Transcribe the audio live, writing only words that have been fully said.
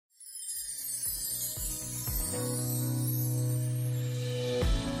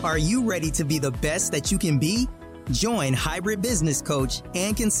Are you ready to be the best that you can be? Join hybrid business coach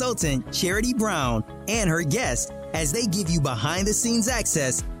and consultant Charity Brown and her guest as they give you behind-the-scenes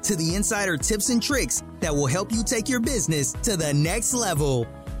access to the insider tips and tricks that will help you take your business to the next level.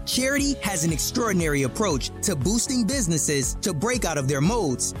 Charity has an extraordinary approach to boosting businesses to break out of their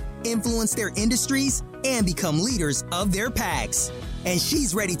modes, influence their industries, and become leaders of their packs. And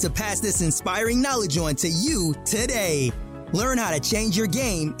she's ready to pass this inspiring knowledge on to you today. Learn how to change your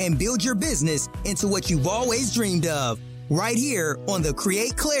game and build your business into what you've always dreamed of. Right here on the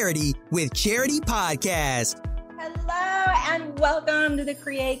Create Clarity with Charity podcast. Hello and welcome to the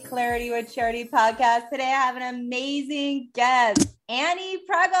Create Clarity with Charity podcast. Today I have an amazing guest, Annie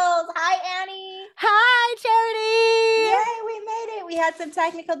Pruggles. Hi, Annie. Hi, Charity. Yay, we made it. We had some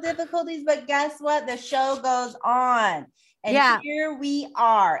technical difficulties, but guess what? The show goes on. And here we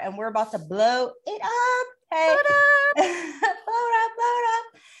are, and we're about to blow it up. Hey, blow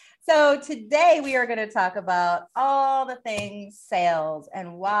up. So today we are going to talk about all the things sales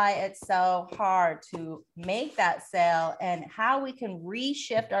and why it's so hard to make that sale and how we can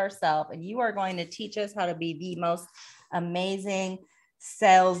reshift ourselves. And you are going to teach us how to be the most amazing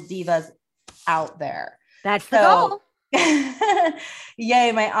sales divas out there. That's the goal.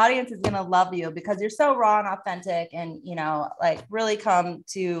 Yay, my audience is going to love you because you're so raw and authentic and, like really come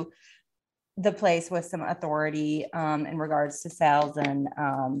to the place with some authority in regards to sales and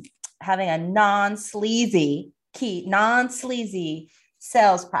having a non-sleazy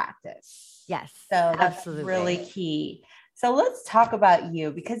sales practice. Yes. So that's absolutely really key. So let's talk about you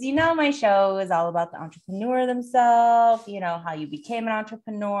because my show is all about the entrepreneur themselves, how you became an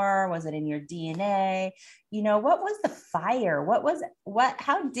entrepreneur. Was it in your DNA? What was the fire?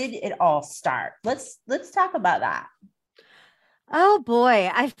 How did it all start? Let's talk about that. Oh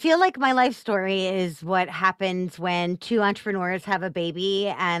boy, I feel like my life story is what happens when two entrepreneurs have a baby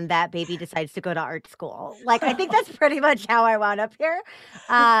and that baby decides to go to art school. Like, I think that's pretty much how I wound up here.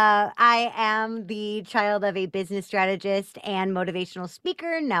 I am the child of a business strategist and motivational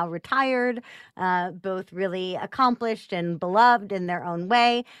speaker, now retired, both really accomplished and beloved in their own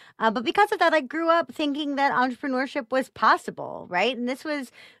way. But because of that, I grew up thinking that entrepreneurship was possible, right? And this was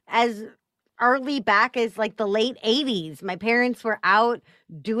as early back as like the late 80s. My parents were out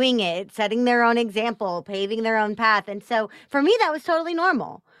doing it, setting their own example, paving their own path. And so for me, that was totally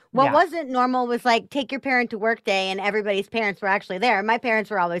normal. What wasn't normal was like take your parent to work day and everybody's parents were actually there. My parents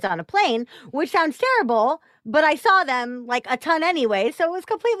were always on a plane, which sounds terrible, but I saw them like a ton anyway. So it was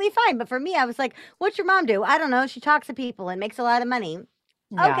completely fine. But for me, I was like, what's your mom do? I don't know. She talks to people and makes a lot of money.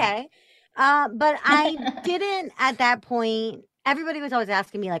 Yeah. Okay. But I didn't at that point. Everybody was always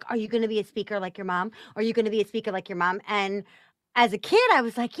asking me, like, are you going to be a speaker like your mom? Are you going to be a speaker like your mom? And as a kid, I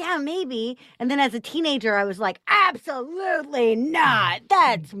was like, yeah, maybe. And then as a teenager, I was like, absolutely not.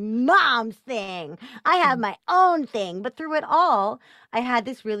 That's mom's thing. I have my own thing. But through it all, I had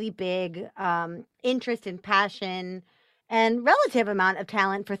this really big interest and passion and relative amount of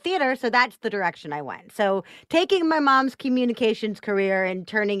talent for theater. So that's the direction I went. So taking my mom's communications career and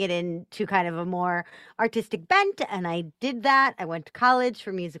turning it into kind of a more artistic bent. And I did that. I went to college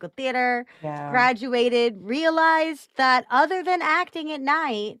for musical theater, graduated, realized that other than acting at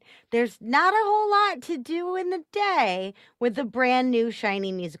night, there's not a whole lot to do in the day with a brand new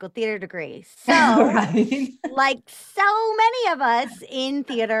shiny musical theater degree. So like so many of us in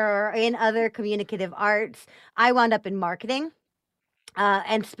theater or in other communicative arts, I wound up in marketing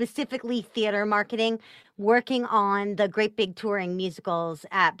and specifically theater marketing, working on the great big touring musicals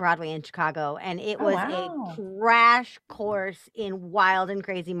at Broadway in Chicago. And it was a crash course in wild and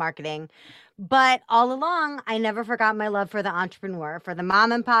crazy marketing. But all along, I never forgot my love for the entrepreneur, for the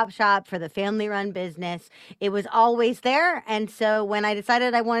mom and pop shop, for the family run business. It was always there. And so when I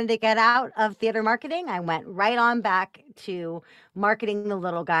decided I wanted to get out of theater marketing, I went right on back to marketing the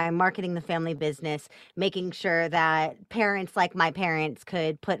little guy, marketing the family business, making sure that parents like my parents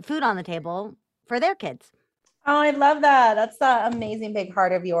could put food on the table for their kids. Oh, I love that. That's the amazing big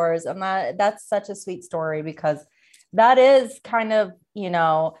heart of yours. And that's such a sweet story because that is kind of,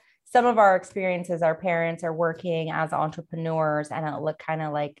 some of our experiences, our parents are working as entrepreneurs and it looked kind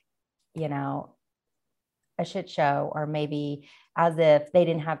of like, a shit show, or maybe as if they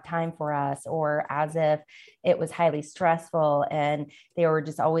didn't have time for us, or as if it was highly stressful and they were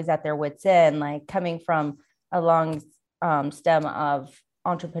just always at their wits' end, like coming from a long stem of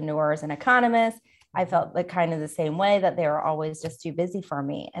entrepreneurs and economists. I felt like kind of the same way, that they were always just too busy for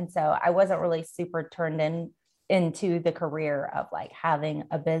me. And so I wasn't really super turned into the career of like having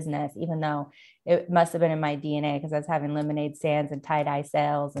a business, even though it must have been in my DNA because I was having lemonade stands and tie-dye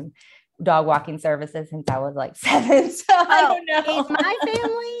sales and dog walking services since I was like 7. So I don't know. In my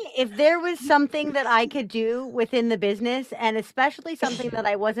family, if there was something that I could do within the business, and especially something that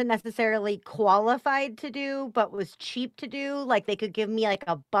I wasn't necessarily qualified to do, but was cheap to do, like they could give me like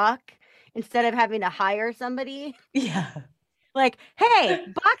 $1 instead of having to hire somebody. Yeah. Like, hey,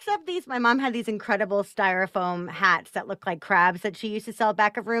 box up these. My mom had these incredible styrofoam hats that look like crabs that she used to sell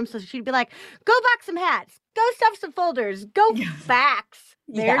back of rooms. So she'd be like, go box some hats, go stuff some folders, go fax.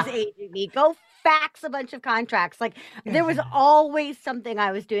 There's aging me. Go fax a bunch of contracts. Like there was always something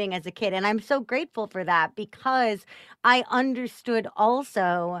I was doing as a kid. And I'm so grateful for that because I understood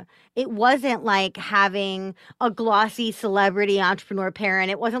also it wasn't like having a glossy celebrity entrepreneur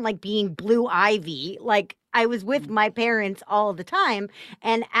parent. It wasn't like being Blue Ivy. Like I was with my parents all the time.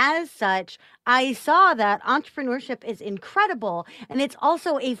 And as such, I saw that entrepreneurship is incredible. And it's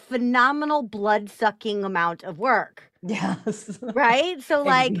also a phenomenal blood-sucking amount of work. Yes. Right? So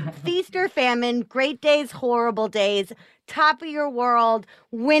like feast or famine, great days, horrible days, top of your world,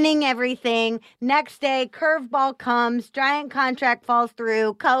 winning everything. Next day, curveball comes, giant contract falls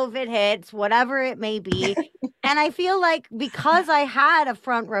through, COVID hits, whatever it may be. And I feel like because I had a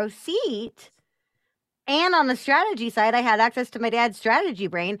front row seat, and on the strategy side, I had access to my dad's strategy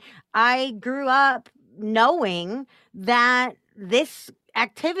brain. I grew up knowing that this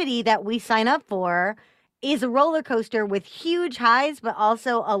activity that we sign up for is a roller coaster with huge highs, but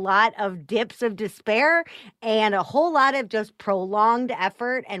also a lot of dips of despair and a whole lot of just prolonged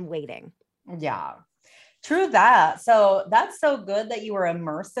effort and waiting. Yeah. True that. So that's so good that you were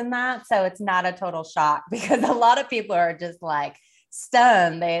immersed in that. So it's not a total shock because a lot of people are just like,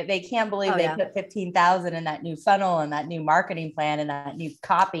 stunned. They can't believe they put 15,000 in that new funnel and that new marketing plan and that new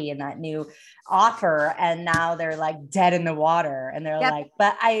copy and that new offer. And now they're like dead in the water. And they're like,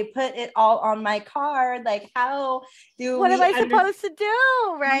 but I put it all on my card. Like, what am I supposed to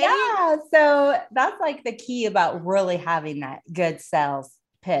do? Right. Yeah. So that's like the key about really having that good sales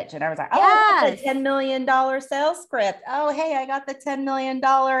pitch. And I was like, I got the $10 million sales script. Oh, hey, I got the $10 million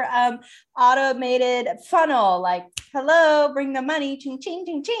automated funnel. Like, hello, bring the money, ching, ching,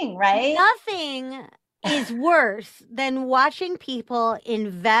 ching, ching, right? Nothing is worse than watching people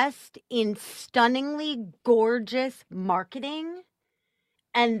invest in stunningly gorgeous marketing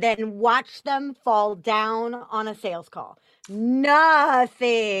and then watch them fall down on a sales call.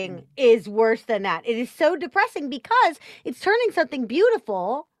 Nothing is worse than that. It is so depressing because it's turning something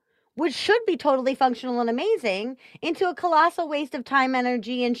beautiful, which should be totally functional and amazing, into a colossal waste of time,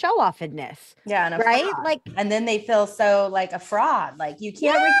 energy, and show-offedness. Yeah, right? Fraud. Like, and then they feel so like a fraud. Like you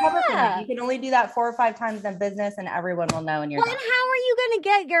can't recover from it. You can only do that 4 or 5 times in business, and everyone will know. And you're and how are you going to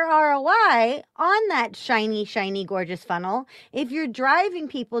get your ROI on that shiny, shiny, gorgeous funnel if you're driving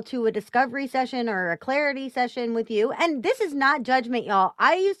people to a discovery session or a clarity session with you? And this is not judgment, y'all.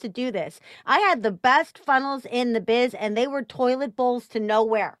 I used to do this. I had the best funnels in the biz, and they were toilet bowls to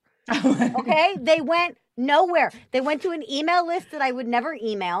nowhere. Okay. They went nowhere. They went to an email list that I would never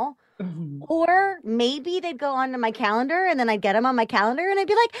email. Or maybe they'd go onto my calendar and then I'd get them on my calendar and I'd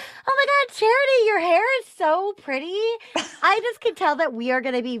be like, oh my God, Charity, your hair is so pretty. I just could tell that we are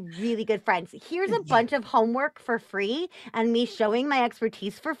going to be really good friends. Here's a bunch of homework for free and me showing my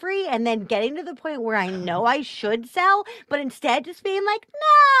expertise for free and then getting to the point where I know I should sell, but instead just being like,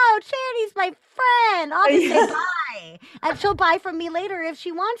 no, Charity's my friend. I'll just say bye. And she'll buy from me later if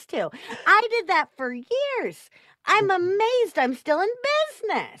she wants to. I did that for years. I'm amazed I'm still in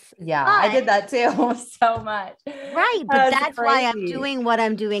business. Yeah, I did that too so much. Right, but that's why I'm doing what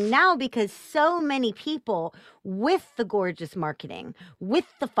I'm doing now because so many people with the gorgeous marketing, with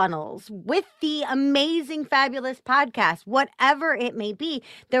the funnels, with the amazing, fabulous podcast, whatever it may be,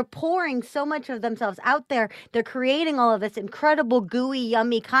 they're pouring so much of themselves out there. They're creating all of this incredible, gooey,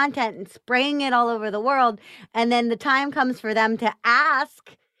 yummy content and spraying it all over the world. And then the time comes for them to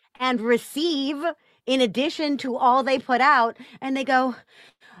ask and receive in addition to all they put out, and they go,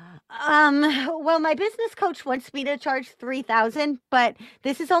 well, my business coach wants me to charge $3,000, but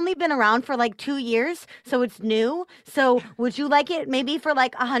this has only been around for like 2 years, so it's new. So would you like it maybe for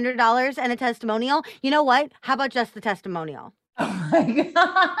like $100 and a testimonial? You know what? How about just the testimonial? Oh my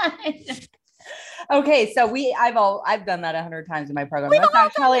God. Okay, so I've done that 100 times in my program. That's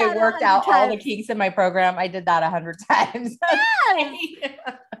actually worked out all the kinks in my program. I did that 100 times. Yes.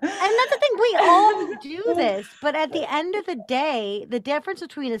 And that's the thing, we all do this, but at the end of the day, the difference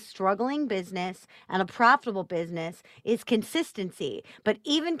between a struggling business and a profitable business is consistency. But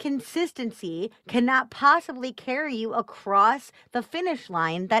even consistency cannot possibly carry you across the finish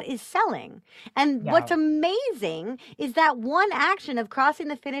line that is selling. And what's amazing is that one action of crossing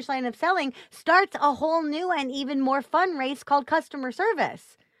the finish line of selling starts a whole new and even more fun race called customer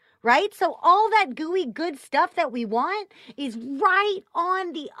service. right? So all that gooey good stuff that we want is right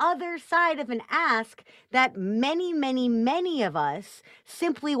on the other side of an ask that many, many, many of us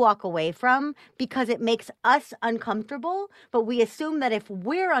simply walk away from because it makes us uncomfortable. But we assume that if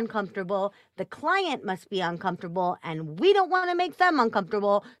we're uncomfortable, the client must be uncomfortable, and we don't want to make them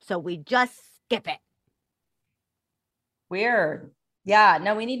uncomfortable. So we just skip it. Weird. Yeah,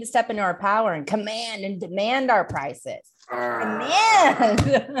 no, we need to step into our power and command and demand our prices. Command. But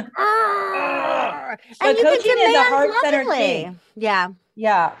coaching is a heart-centered thing. Yeah.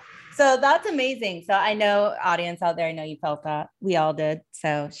 Yeah. So that's amazing. So I know, audience out there, I know you felt that. We all did.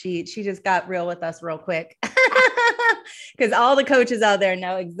 So she just got real with us real quick. Because all the coaches out there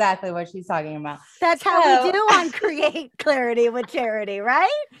know exactly what she's talking about. That's how we do on Create Clarity with Charity, right?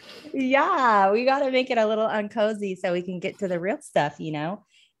 Yeah, we got to make it a little uncozy so we can get to the real stuff, you know?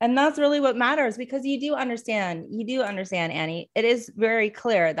 And that's really what matters, because you do understand, Annie. It is very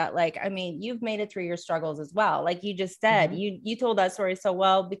clear that, like, I mean, you've made it through your struggles as well. Like you just said, you told that story so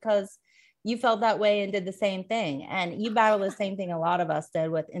well because you felt that way and did the same thing. And you battled the same thing a lot of us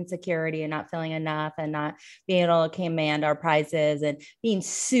did with insecurity and not feeling enough and not being able to command our prices and being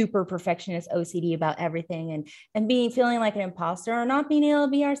super perfectionist, OCD about everything, and feeling like an imposter or not being able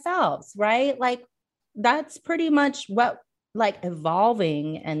to be ourselves, right? Like that's pretty much what like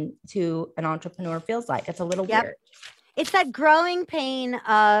evolving and to an entrepreneur feels like. It's a little weird. It's that growing pain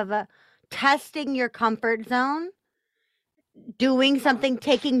of testing your comfort zone, doing something,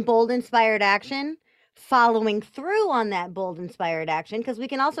 taking bold, inspired action, following through on that bold, inspired action, because we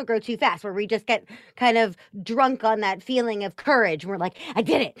can also grow too fast where we just get kind of drunk on that feeling of courage. And we're like, I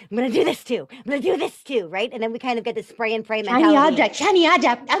did it. I'm going to do this too. I'm going to do this too. Right. And then we kind of get this spray and pray mentality. Shiny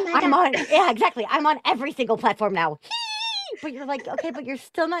object. Oh my God. Yeah, exactly. I'm on every single platform now. But you're like, okay, but you're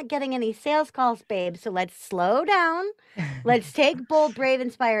still not getting any sales calls, babe. So let's slow down. Let's take bold, brave,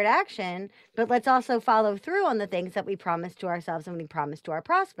 inspired action. But let's also follow through on the things that we promised to ourselves and we promised to our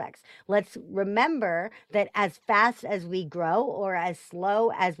prospects. Let's remember that as fast as we grow or as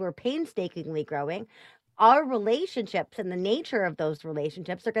slow as we're painstakingly growing, our relationships and the nature of those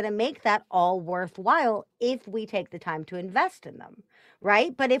relationships are going to make that all worthwhile if we take the time to invest in them,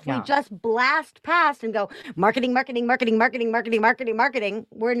 right? But if we just blast past and go marketing,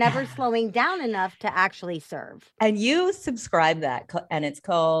 we're never slowing down enough to actually serve. And you subscribe that, and it's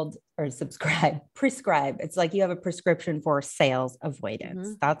called, prescribe. It's like you have a prescription for sales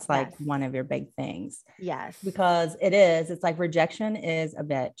avoidance. That's like one of your big things. Yes. Because it's like rejection is a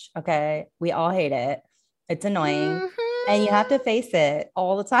bitch. Okay. We all hate it. It's annoying and you have to face it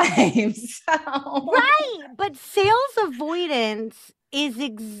all the time. Right. But sales avoidance is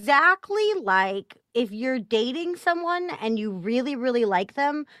exactly like if you're dating someone and you really, really like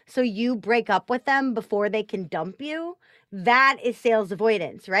them, so you break up with them before they can dump you. That is sales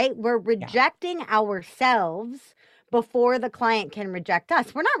avoidance, right? We're rejecting ourselves before the client can reject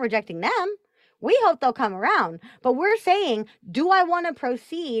us. We're not rejecting them. We hope they'll come around, but we're saying, do I want to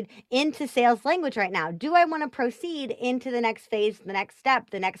proceed into sales language right now? Do I want to proceed into the next phase, the next step,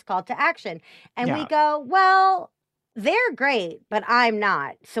 the next call to action? And we go, well, they're great, but I'm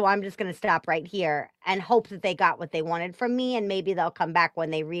not. So I'm just going to stop right here and hope that they got what they wanted from me. And maybe they'll come back when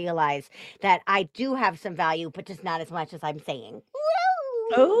they realize that I do have some value, but just not as much as I'm saying.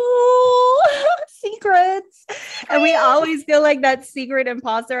 Oh, secrets. And we always feel like that secret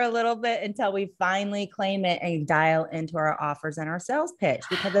imposter a little bit until we finally claim it and dial into our offers and our sales pitch,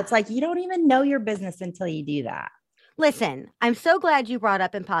 because it's like, you don't even know your business until you do that. Listen, I'm so glad you brought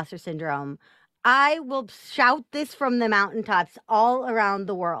up imposter syndrome. I will shout this from the mountaintops all around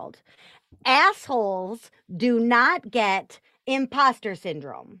the world. Assholes do not get imposter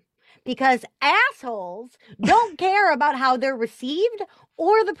syndrome, because assholes don't care about how they're received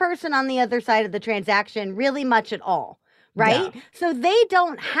or the person on the other side of the transaction really much at all. Right? Yeah. So they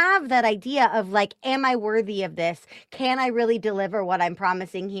don't have that idea of like, am I worthy of this? Can I really deliver what I'm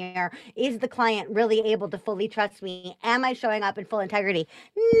promising here? Is the client really able to fully trust me? Am I showing up in full integrity?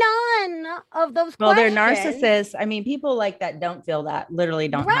 None of those questions. Well, they're narcissists. I mean, people like that don't feel that, literally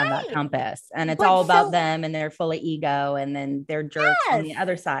don't have that compass. And it's all about them, and they're full of ego, and then they're jerks on the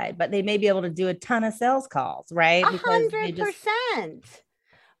other side. But they may be able to do a ton of sales calls, right? 100%.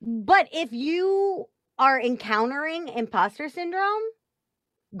 But if you are encountering imposter syndrome,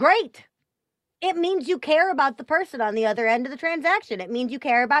 great. It means you care about the person on the other end of the transaction. It means you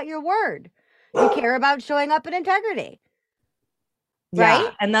care about your word. You care about showing up in integrity. Right?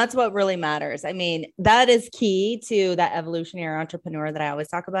 Yeah, and that's what really matters. I mean, that is key to that evolutionary entrepreneur that I always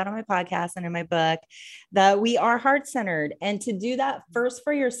talk about on my podcast and in my book, that we are heart-centered. And to do that first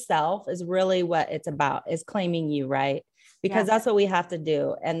for yourself is really what it's about, is claiming you, right? because that's what we have to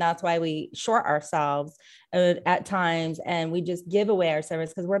do. And that's why we short ourselves at times, and we just give away our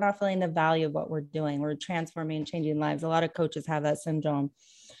service because we're not feeling the value of what we're doing. We're transforming and changing lives. A lot of coaches have that syndrome,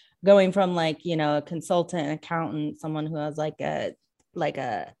 going from like, you know, a consultant, accountant, someone who has like a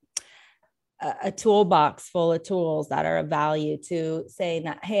toolbox full of tools that are of value, to saying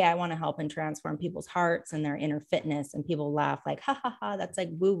that, hey, I want to help and transform people's hearts and their inner fitness. And people laugh like, ha ha ha, that's like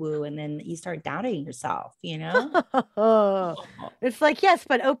woo woo. And then you start doubting yourself, you know? It's like, yes,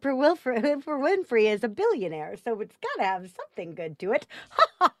 but Oprah Winfrey is a billionaire, so it's got to have something good to it.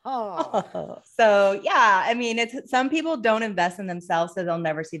 So yeah, I mean, it's, some people don't invest in themselves, so they'll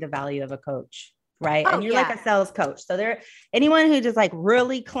never see the value of a coach. Right. And you're like a sales coach. So anyone who just like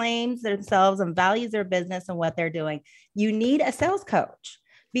really claims themselves and values their business and what they're doing, you need a sales coach,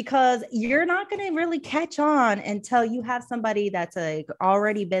 because you're not going to really catch on until you have somebody that's like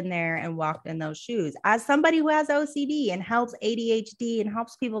already been there and walked in those shoes. As somebody who has OCD and helps ADHD and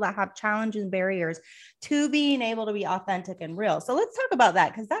helps people that have challenges and barriers to being able to be authentic and real. So let's talk about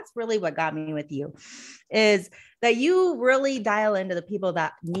that, because that's really what got me with you, is that you really dial into the people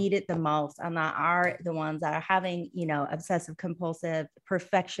that need it the most, and that are the ones that are having, you know, obsessive compulsive,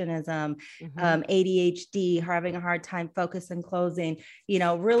 perfectionism, ADHD, having a hard time focus and closing, you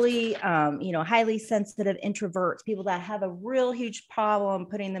know, really, you know, highly sensitive introverts, people that have a real huge problem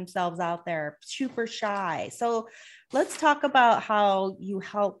putting themselves out there, super shy. So let's talk about how you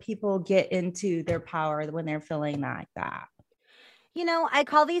help people get into their power when they're feeling like that. You know, I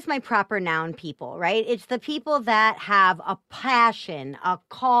call these my proper noun people, right? It's the people that have a passion, a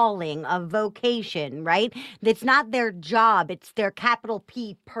calling, a vocation, right? That's not their job. It's their capital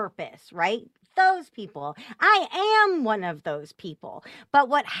P purpose, right? Those people. I am one of those people. But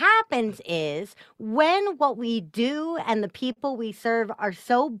what happens is when what we do and the people we serve are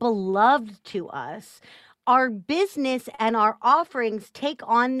so beloved to us, our business and our offerings take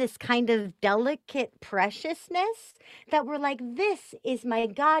on this kind of delicate preciousness that we're like, this is my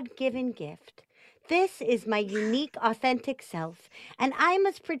God-given gift. This is my unique, authentic self, and I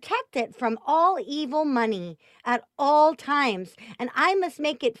must protect it from all evil money at all times, and I must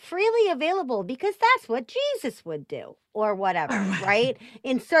make it freely available because that's what Jesus would do, or whatever, right?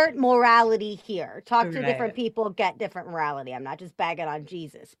 Insert morality here. Talk to different people, get different morality. I'm not just bagging on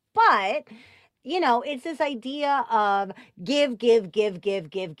Jesus, but you know, it's this idea of give till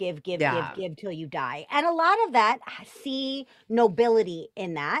you die. And a lot of that see nobility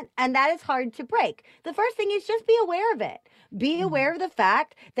in that. And that is hard to break. The first thing is just be aware of it. Be aware of the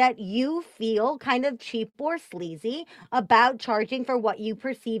fact that you feel kind of cheap or sleazy about charging for what you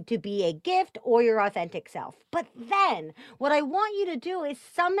perceive to be a gift or your authentic self. But then what I want you to do is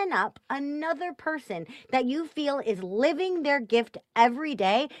summon up another person that you feel is living their gift every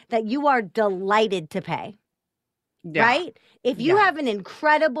day that you are delighted to pay. Right? If you have an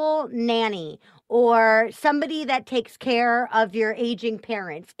incredible nanny or somebody that takes care of your aging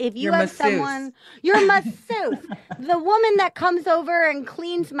parents, if you have someone, your masseuse, the woman that comes over and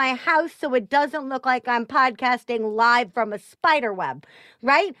cleans my house so it doesn't look like I'm podcasting live from a spider web,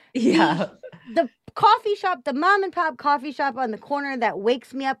 right? Yeah. The coffee shop, the mom and pop coffee shop on the corner that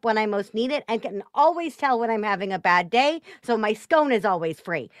wakes me up when I most need it and can always tell when I'm having a bad day, so my scone is always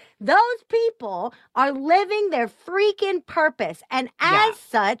free. Those people are living their freaking purpose. And as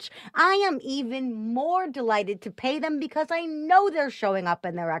such, I am even more delighted to pay them because I know they're showing up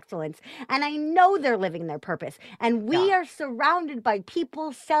in their excellence and I know they're living their purpose. And we are surrounded by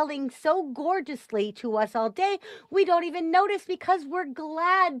people selling so gorgeously to us all day, we don't even notice because we're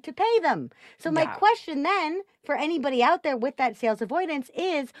glad to pay them. So my question then for anybody out there with that sales avoidance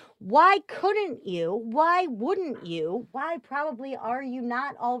is, why couldn't you, why wouldn't you, why probably are you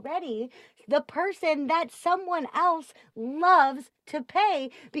not already the person that someone else loves to pay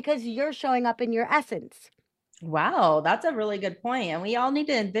because you're showing up in your essence? Wow, that's a really good point. And we all need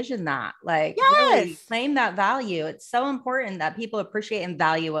to envision that, like really claim that value. It's so important that people appreciate and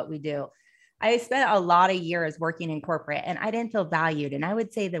value what we do. I spent a lot of years working in corporate and I didn't feel valued. And I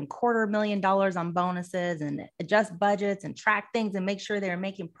would save them $250,000 on bonuses and adjust budgets and track things and make sure they were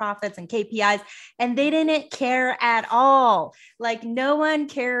making profits and KPIs. And they didn't care at all. Like no one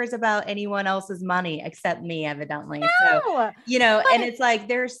cares about anyone else's money except me, evidently. No, so, you know, and it's like,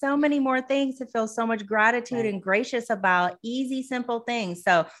 there's so many more things to feel so much gratitude and gracious about, easy, simple things.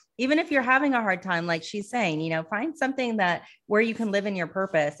 So even if you're having a hard time, like she's saying, find something that where you can live in your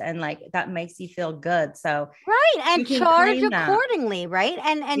purpose and like that makes you feel good. So right, and charge accordingly, right?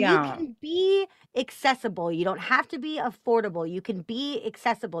 And you can be accessible. You don't have to be affordable. You can be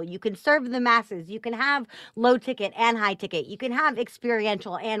accessible. You can serve the masses. You can have low ticket and high ticket. You can have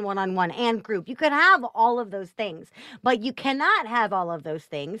experiential and one-on-one and group. You can have all of those things, but you cannot have all of those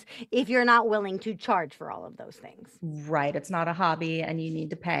things if you're not willing to charge for all of those things. Right. It's not a hobby and you need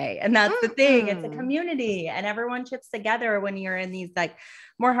to pay. And that's the thing. It's a community and everyone chips together when you're in these like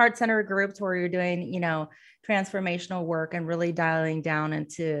more heart-centered groups where you're doing, transformational work and really dialing down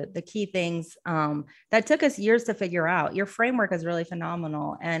into the key things that took us years to figure out. Your framework is really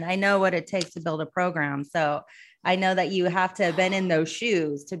phenomenal. And I know what it takes to build a program. So I know that you have to have been in those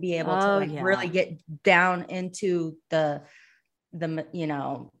shoes to be able to really get down into the,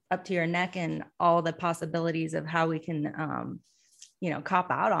 up to your neck and all the possibilities of how we can, cop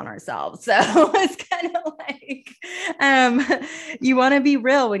out on ourselves. So it's kind of like, you want to be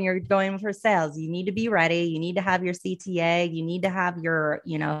real when you're going for sales. You need to be ready. You need to have your CTA. You need to have your,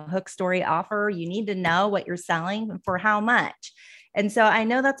 hook story offer. You need to know what you're selling for how much. And so I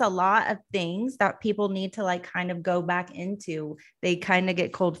know that's a lot of things that people need to like kind of go back into. They kind of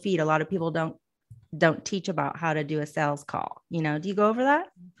get cold feet. A lot of people don't teach about how to do a sales call. Do you go over that?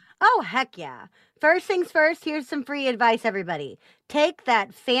 Oh, heck yeah. First things first, here's some free advice, everybody. Take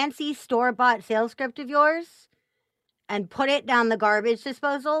that fancy store-bought sales script of yours and put it down the garbage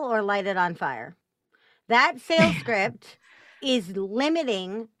disposal or light it on fire. That sales script is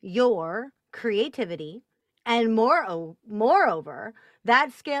limiting your creativity, and moreover,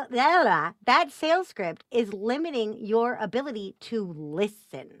 that sales script is limiting your ability to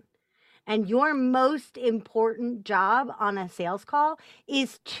listen. And your most important job on a sales call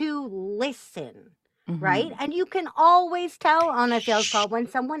is to listen, right? And you can always tell on a sales call when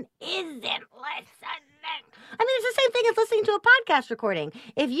someone isn't listening. I mean, it's the same thing as listening to a podcast recording.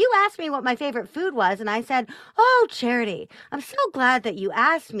 If you asked me what my favorite food was and I said, "Oh, Charity, I'm so glad that you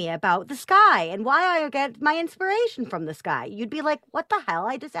asked me about the sky and why I get my inspiration from the sky," you'd be like, "What the hell?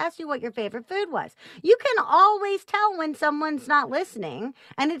 I just asked you what your favorite food was." You can always tell when someone's not listening,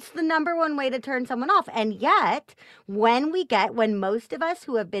 and it's the number one way to turn someone off. And yet, when most of us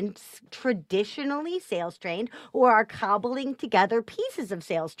who have been traditionally sales trained or are cobbling together pieces of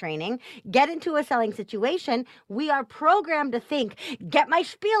sales training get into a selling situation, we are programmed to think, get my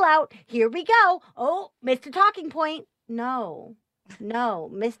spiel out. Here we go. Oh, Mr. Talking Point. No,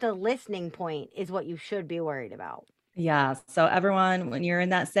 Mr. Listening Point is what you should be worried about. Yeah. So everyone, when you're in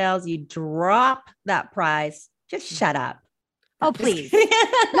that sales, you drop that price. Just shut up. Oh, please.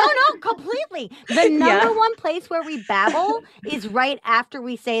 No, completely. The number one place where we babble is right after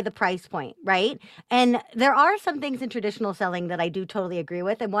we say the price point, right? And there are some things in traditional selling that I do totally agree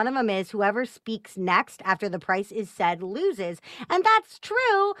with. And one of them is whoever speaks next after the price is said loses. And that's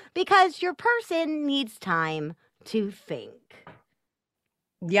true because your person needs time to think.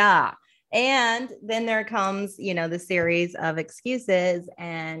 Yeah. And then there comes, the series of excuses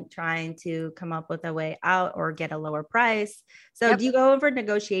and trying to come up with a way out or get a lower price. So do you go over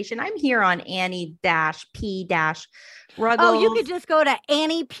negotiation? I'm here on Annie-P-Ruggles. Oh, you could just go to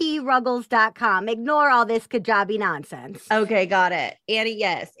AnniePRuggles.com. Ignore all this Kajabi nonsense. Okay, got it. Annie,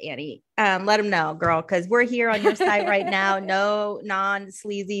 yes, Annie. Let them know, girl, because we're here on your site right now. No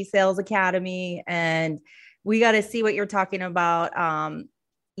non-sleazy sales academy. And we got to see what you're talking about.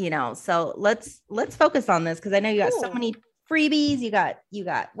 So let's focus on this because I know you got so many freebies. You got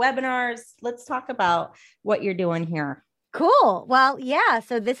webinars. Let's talk about what you're doing here. Cool. Well, yeah.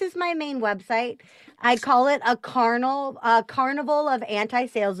 So this is my main website. I call it a carnival of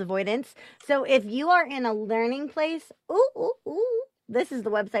anti-sales avoidance. So if you are in a learning place, this is the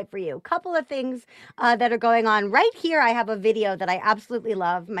website for you. Couple of things that are going on. Right here, I have a video that I absolutely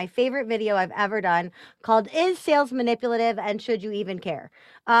love. My favorite video I've ever done called Is Sales Manipulative and Should You Even Care?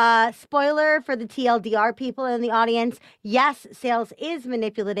 Spoiler for the TLDR people in the audience. Yes, sales is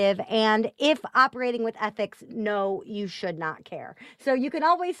manipulative. And if operating with ethics, no, you should not care. So you can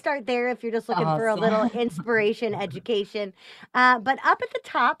always start there if you're just looking for a little inspiration, education. But up at the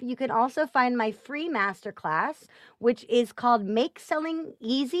top, you can also find my free masterclass, which is called Make Selling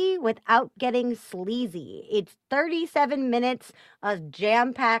Easy Without Getting Sleazy. It's 37 minutes of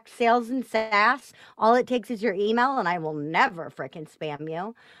jam-packed sales and sass. All it takes is your email, and I will never frickin' spam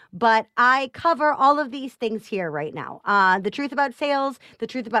you. But I cover all of these things here right now. The truth about sales, the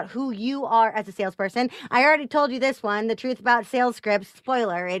truth about who you are as a salesperson. I already told you this one, the truth about sales scripts.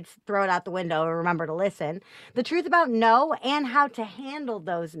 Spoiler, it's throw it out the window. Remember to listen. The truth about no and how to handle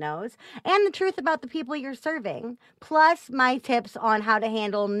those no's. And the truth about the people you're serving. Plus my tips on on how to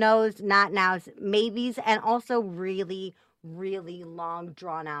handle no's, not nows, maybes, and also really, really long,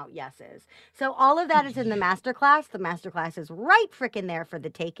 drawn out yeses. So all of that is in the masterclass. The masterclass is right freaking there for the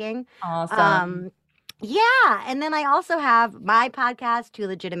taking. Awesome. Yeah. And then I also have my podcast, Too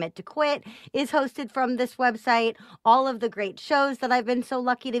Legitimate to Quit, is hosted from this website. All of the great shows that I've been so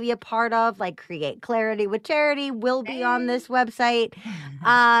lucky to be a part of, like Create Clarity with Charity, will be on this website.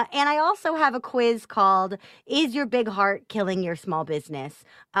 And I also have a quiz called Is Your Big Heart Killing Your Small Business?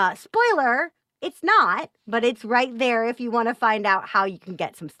 Spoiler, it's not, but it's right there if you want to find out how you can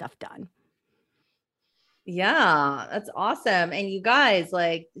get some stuff done. Yeah, that's awesome. And you guys,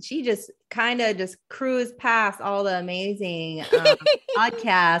 like, she just kind of just cruised past all the amazing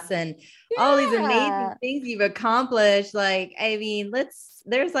podcasts and all these amazing things you've accomplished. Like, I mean,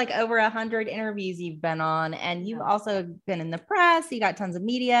 there's like over 100 interviews you've been on, and you've also been in the press. You got tons of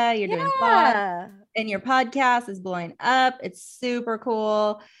media. You're doing blogs, and your podcast is blowing up. It's super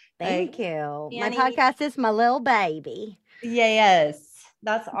cool. Thank you. My podcast is my little baby. Yes.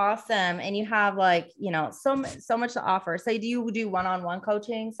 That's awesome. And you have like, you know, so much to offer. So do you do one-on-one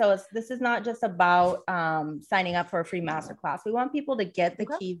coaching? So this is not just about signing up for a free masterclass. We want people to get the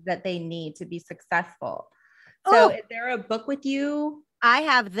keys that they need to be successful. So is there a book with you? I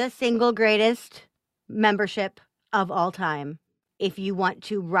have the single greatest membership of all time. If you want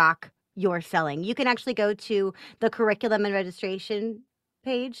to rock your selling, you can actually go to the curriculum and registration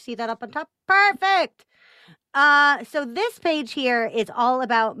page. See that up on top? Perfect. So this page here is all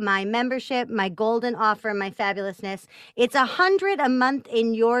about my membership, my golden offer, my fabulousness. It's $100 a month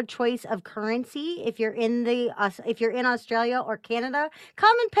in your choice of currency. If you're in Australia or Canada,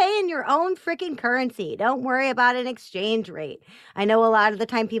 come and pay in your own freaking currency. Don't worry about an exchange rate. I know a lot of the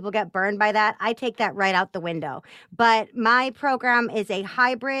time people get burned by that. I take that right out the window. But my program is a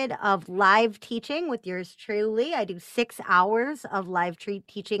hybrid of live teaching with yours truly. I do 6 hours of live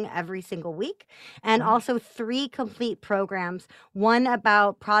teaching every single week, and also 3 complete programs, one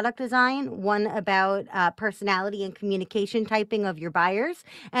about product design, one about personality and communication typing of your buyers,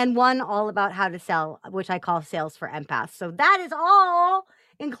 and one all about how to sell, which I call Sales for Empaths. So that is all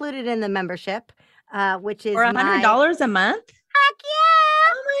included in the membership, which is for $100 a month. Heck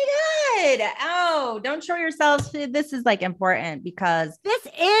yeah! Oh my God. Oh, don't show yourselves. This is like important because this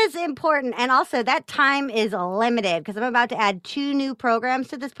is important. And also that time is limited because I'm about to add 2 new programs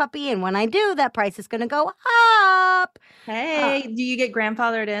to this puppy. And when I do, that price is going to go up. Hey, do you get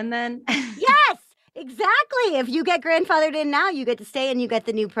grandfathered in then? Yes, exactly. If you get grandfathered in now, you get to stay and you get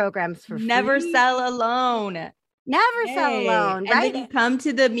the new programs for free. Never sell alone. Never sell alone, right? And then you come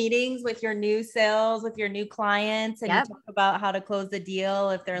to the meetings with your new sales, with your new clients, and you talk about how to close the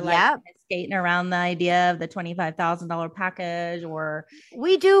deal if they're like skating around the idea of the $25,000 package. Or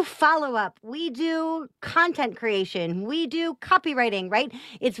we do follow-up, we do content creation, we do copywriting, right?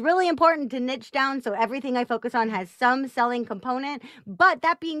 It's really important to niche down so everything I focus on has some selling component. But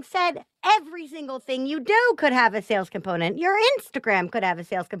that being said, every single thing you do could have a sales component. Your Instagram could have a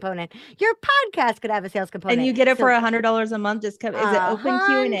sales component. Your podcast could have a sales component. And you get it for $100 a month. Is it open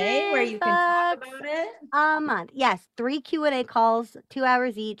Q&A where you can talk about it? A month. Yes. 3 Q&A calls, 2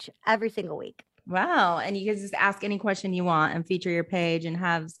 hours each, every single week. Wow. And you can just ask any question you want and feature your page and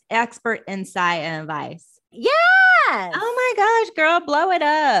have expert insight and advice. Yes. Oh my gosh, girl, blow it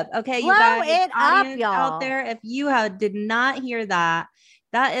up. Okay, blow you guys, it up, y'all. Out there, if you did not hear that,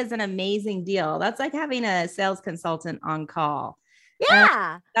 that is an amazing deal. That's like having a sales consultant on call.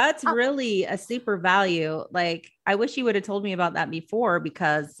 Yeah. And that's really a super value. Like, I wish you would have told me about that before,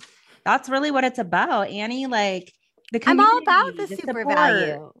 because that's really what it's about, Annie. Like, I'm all about the super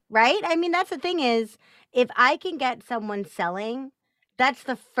value, right? I mean, that's the thing is, if I can get someone selling, that's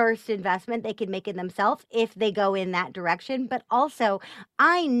the first investment they can make in themselves if they go in that direction. But also,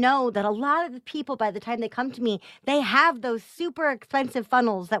 I know that a lot of the people, by the time they come to me, they have those super expensive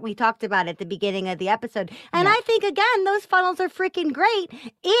funnels that we talked about at the beginning of the episode. And I think, again, those funnels are freaking great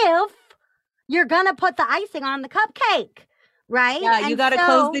if you're going to put the icing on the cupcake. Right? Yeah, you got to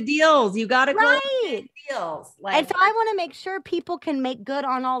close the deals. You got to close the deals. And so I want to make sure people can make good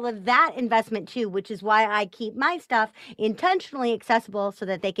on all of that investment too, which is why I keep my stuff intentionally accessible so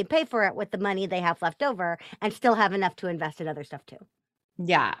that they can pay for it with the money they have left over and still have enough to invest in other stuff too.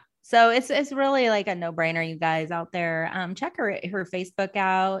 Yeah. So it's really like a no-brainer, you guys out there. Check her Facebook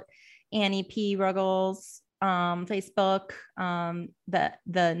out, Annie P. Ruggles, Facebook,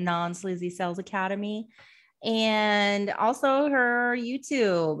 the Non-Sleazy Sales Academy. And also her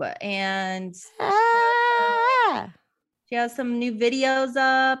YouTube, and she has some new videos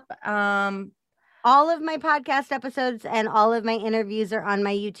up. All of my podcast episodes and all of my interviews are on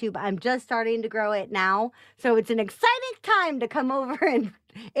my YouTube. I'm just starting to grow it now. So it's an exciting time to come over and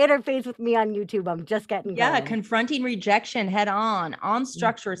interface with me on YouTube. I'm just getting going. Confronting rejection head on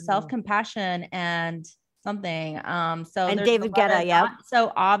structure, self-compassion, and something. And David Guetta,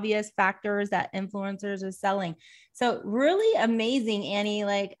 so obvious factors that influencers are selling. So really amazing, Annie.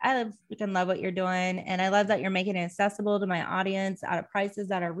 Like, I freaking love what you're doing. And I love that you're making it accessible to my audience at prices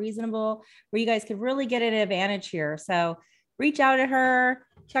that are reasonable, where you guys could really get an advantage here. So reach out to her,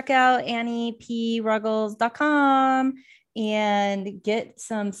 check out AnniePRuggles.com and get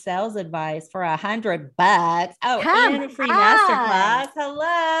some sales advice for $100. Oh, and a free masterclass.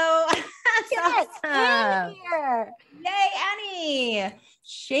 Hello. Yes, awesome. Yay, Annie.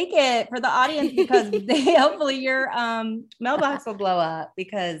 Shake it for the audience, because hopefully your mailbox will blow up,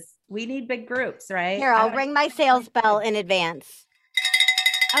 because we need big groups, right? Here, I'll ring my sales bell in advance.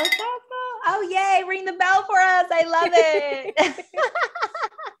 Oh, yay. Ring the bell for us. I love it.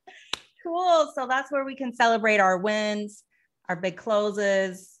 Cool. So that's where we can celebrate our wins, our big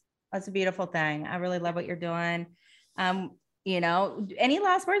closes. That's a beautiful thing. I really love what you're doing. Any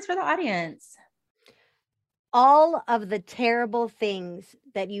last words for the audience? All of the terrible things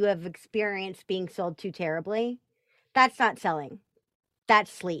that you have experienced being sold too terribly, that's not selling. That's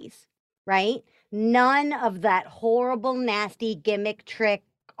sleaze, right? None of that horrible, nasty gimmick, trick,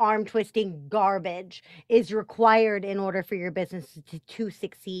 arm twisting garbage is required in order for your business to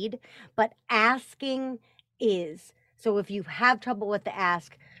succeed, but asking is. So if you have trouble with the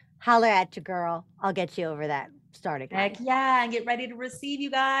ask, holler at your girl. I'll get you over that starting. Heck yeah, and get ready to receive, you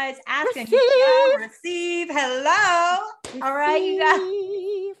guys. Ask and receive. Hello. Receive. All right, you guys.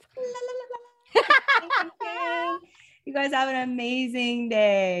 You guys have an amazing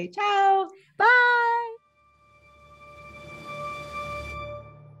day. Ciao. Bye.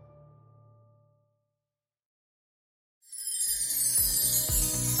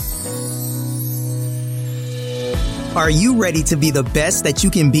 Are you ready to be the best that you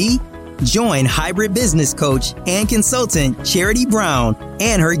can be? Join hybrid business coach and consultant Charity Brown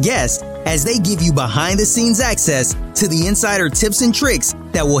and her guest as they give you behind-the-scenes access to the insider tips and tricks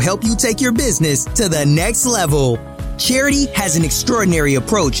that will help you take your business to the next level. Charity has an extraordinary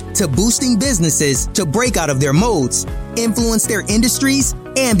approach to boosting businesses to break out of their modes, influence their industries,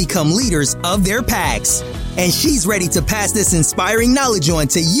 and become leaders of their packs. And she's ready to pass this inspiring knowledge on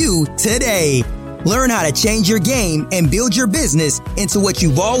to you today. Learn how to change your game and build your business into what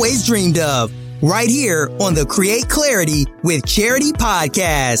you've always dreamed of, right here on the Create Clarity with Charity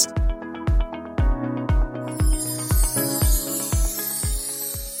podcast.